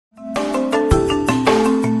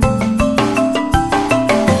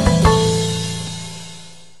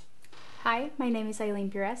my name is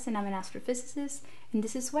Eylene Pirez and I'm an astrophysicist, and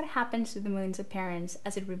this is what happens to the moon's appearance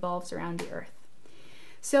as it revolves around the Earth.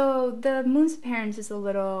 So the moon's appearance is a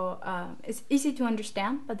little, it's easy to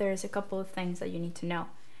understand, but there's a couple of things that you need to know.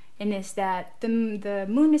 And is that the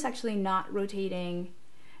moon is actually not rotating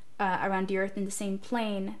around the Earth in the same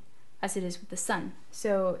plane as it is with the sun.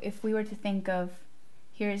 So if we were to think of,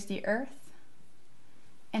 here's the Earth,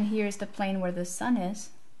 and here's the plane where the sun is,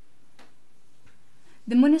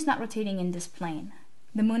 the moon is not rotating in this plane.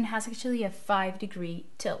 The moon has actually a 5-degree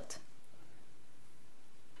tilt.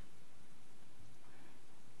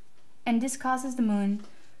 And this causes the moon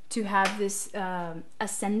to have this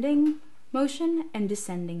ascending motion and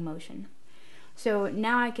descending motion. So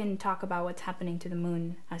now I can talk about what's happening to the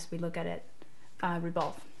moon as we look at it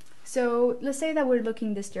revolve. So let's say that we're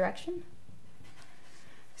looking this direction.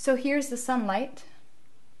 So here's the sunlight.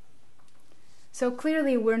 So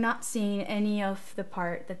clearly we're not seeing any of the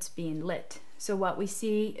part that's being lit. So what we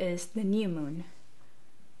see is the new moon.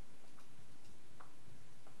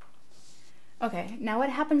 Okay, now what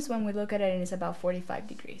happens when we look at it and it's about 45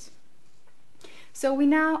 degrees. So we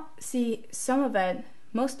now see some of it,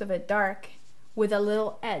 most of it dark, with a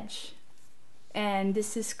little edge. And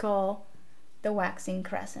this is called the waxing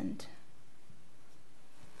crescent.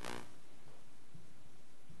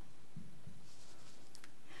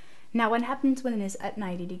 Now what happens when it is at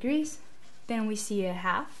 90 degrees? Then we see a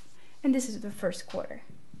half, and this is the first quarter.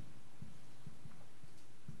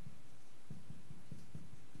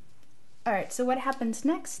 Alright, so what happens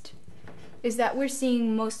next is that we're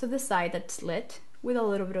seeing most of the side that's lit with a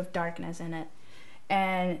little bit of darkness in it.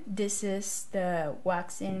 And this is the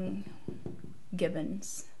waxing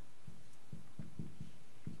gibbons.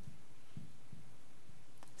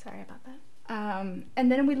 Sorry about that.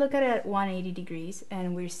 And then we look at it at 180 degrees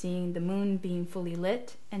and we're seeing the moon being fully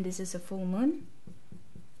lit, and this is a full moon.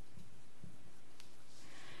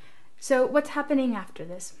 So what's happening after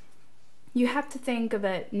this? You have to think of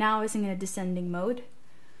it now as in a descending mode.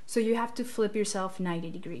 So you have to flip yourself 90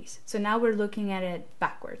 degrees. So now we're looking at it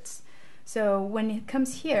backwards. So when it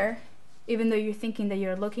comes here, even though you're thinking that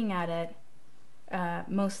you're looking at it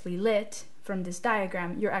mostly lit from this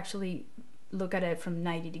diagram, you're actually look at it from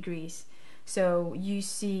 90 degrees. So you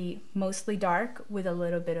see mostly dark with a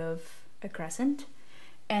little bit of a crescent,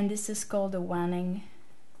 and this is called the waning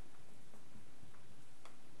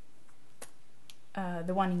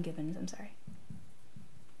gibbons, I'm sorry.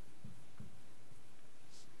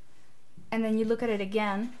 And then you look at it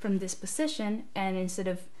again from this position, and instead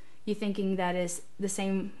of you thinking that is the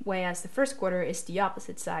same way as the first quarter, is the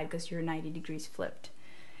opposite side because you're 90 degrees flipped.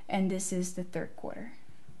 And this is the third quarter.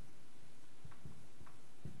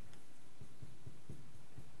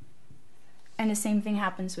 And the same thing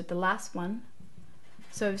happens with the last one.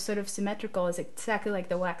 So it's sort of symmetrical, is exactly like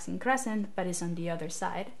the waxing crescent, but it's on the other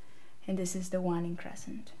side. And this is the waning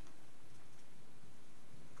crescent.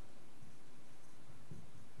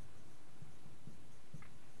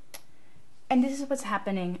 And this is what's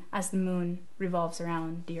happening as the moon revolves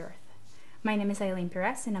around the Earth. My name is Eylene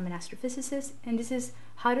Pirez and I'm an astrophysicist, and this is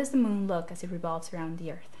how does the moon look as it revolves around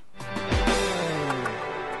the Earth.